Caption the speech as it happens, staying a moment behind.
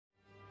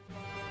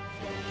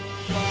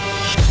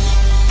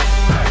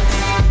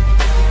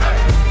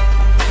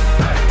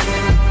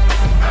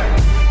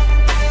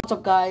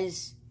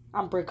guys,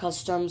 I'm Brick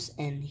Customs,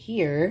 and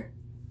here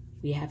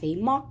we have a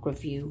mock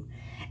review.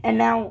 And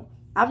now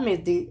I've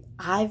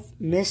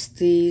missed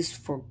these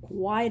for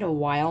quite a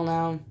while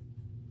now,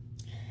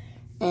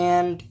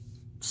 and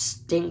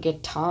just didn't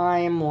get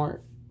time,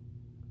 or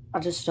I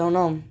just don't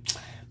know.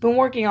 Been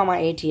working on my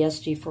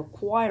ATSD for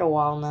quite a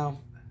while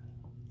now,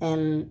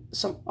 and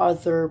some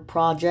other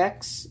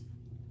projects,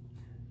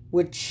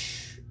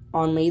 which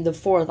on May the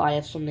 4th I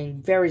have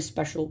something very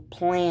special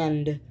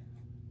planned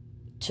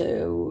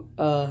to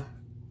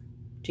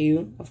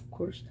you, of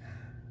course.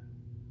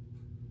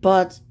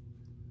 But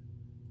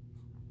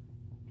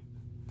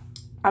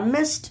I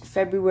missed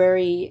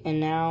February, and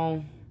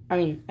now,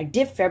 I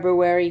did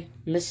February,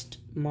 missed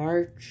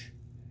March,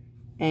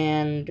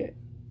 and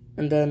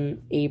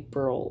then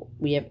April.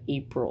 We have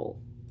April.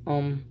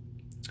 I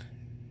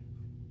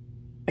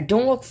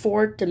don't look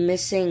forward to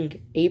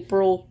missing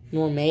April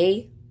nor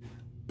May,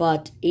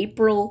 but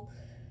April,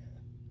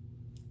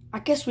 I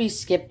guess we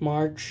skip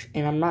March,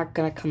 and I'm not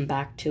gonna come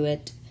back to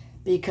it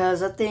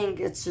because I think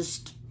it's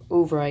just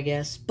over, I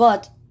guess.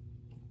 But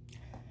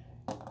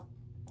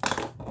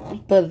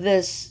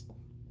this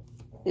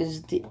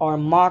is our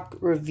mock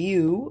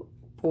review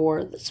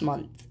for this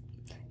month.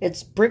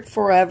 It's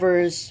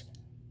BRICKS4EVER's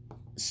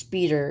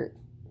speeder,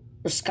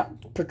 or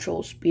Scout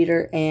Patrol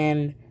speeder,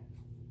 and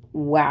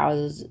wow,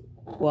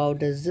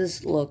 does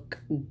this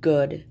look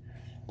good.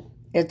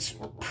 It's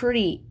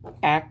pretty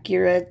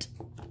accurate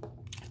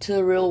to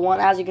the real one.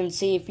 As you can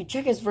see, if you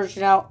check his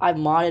version out, I've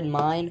modded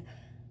mine,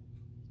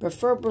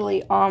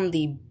 preferably on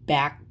the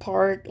back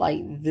part,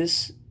 like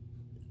this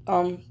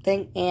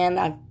thing, and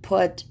I've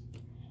put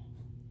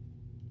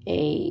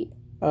a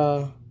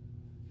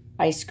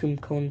ice cream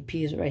cone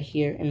piece right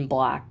here in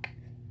black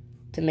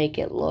to make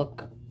it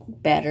look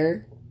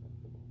better,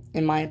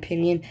 in my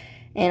opinion.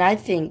 And I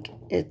think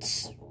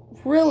it's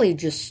really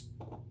just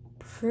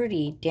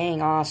pretty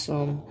dang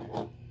awesome.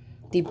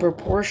 The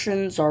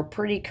proportions are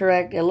pretty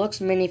correct. It looks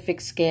minifig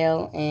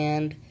scale,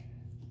 and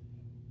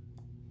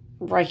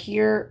right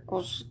here I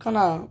was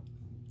gonna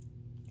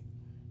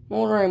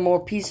ordering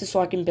more pieces so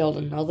I can build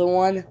another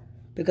one,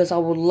 because I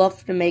would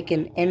love to make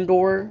an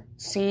indoor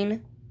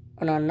scene,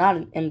 or no, not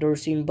an indoor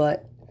scene,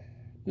 but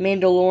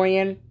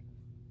Mandalorian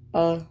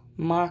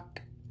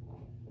mock.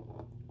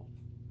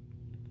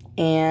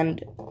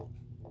 And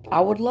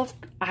I would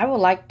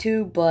like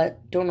to,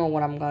 but don't know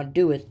what I'm gonna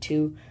do with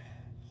to.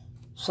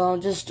 So I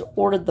just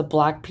ordered the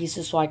black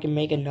pieces so I can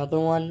make another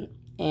one,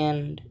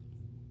 and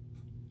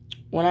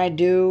when I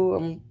do,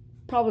 I'm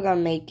probably gonna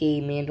make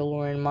a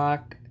Mandalorian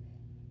mock.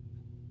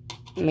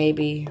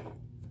 Maybe,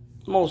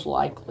 most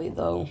likely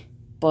though,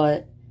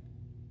 but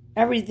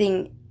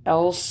everything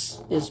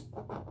else is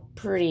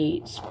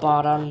pretty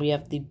spot on. We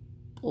have the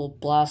little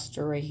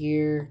blaster right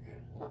here.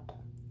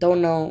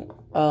 Don't know,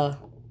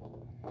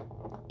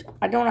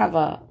 I don't have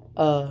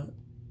a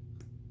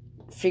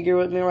figure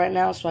with me right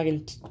now, so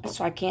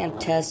I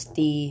can't test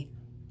the.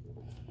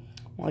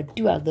 Well, I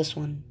do have this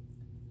one.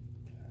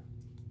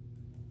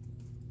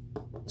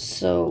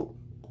 So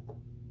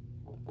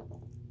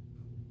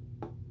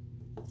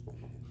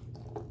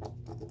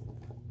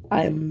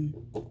I'm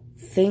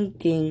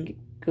thinking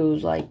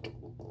goes like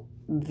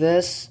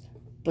this,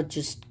 but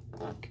just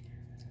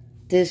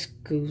this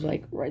goes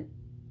like right.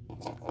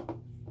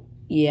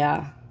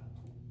 Yeah.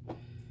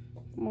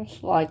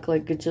 Most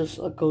likely it just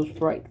goes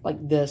right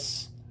like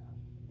this.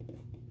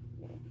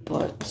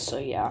 But, so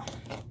yeah.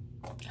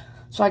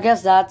 So I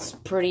guess that's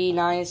pretty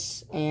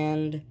nice,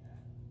 and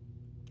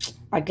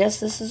I guess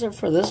this is it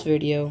for this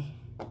video.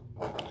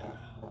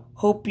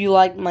 Hope you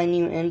like my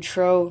new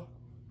intro.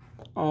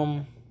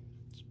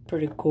 It's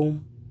pretty cool.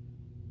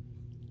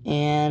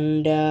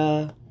 And,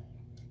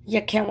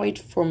 yeah, can't wait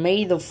for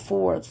May the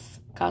 4th.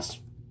 Got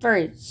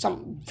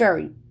something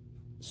very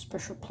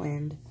special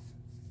planned.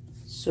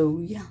 So,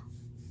 yeah.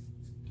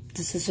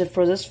 This is it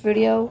for this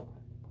video,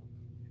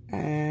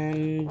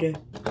 and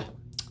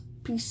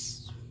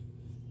peace.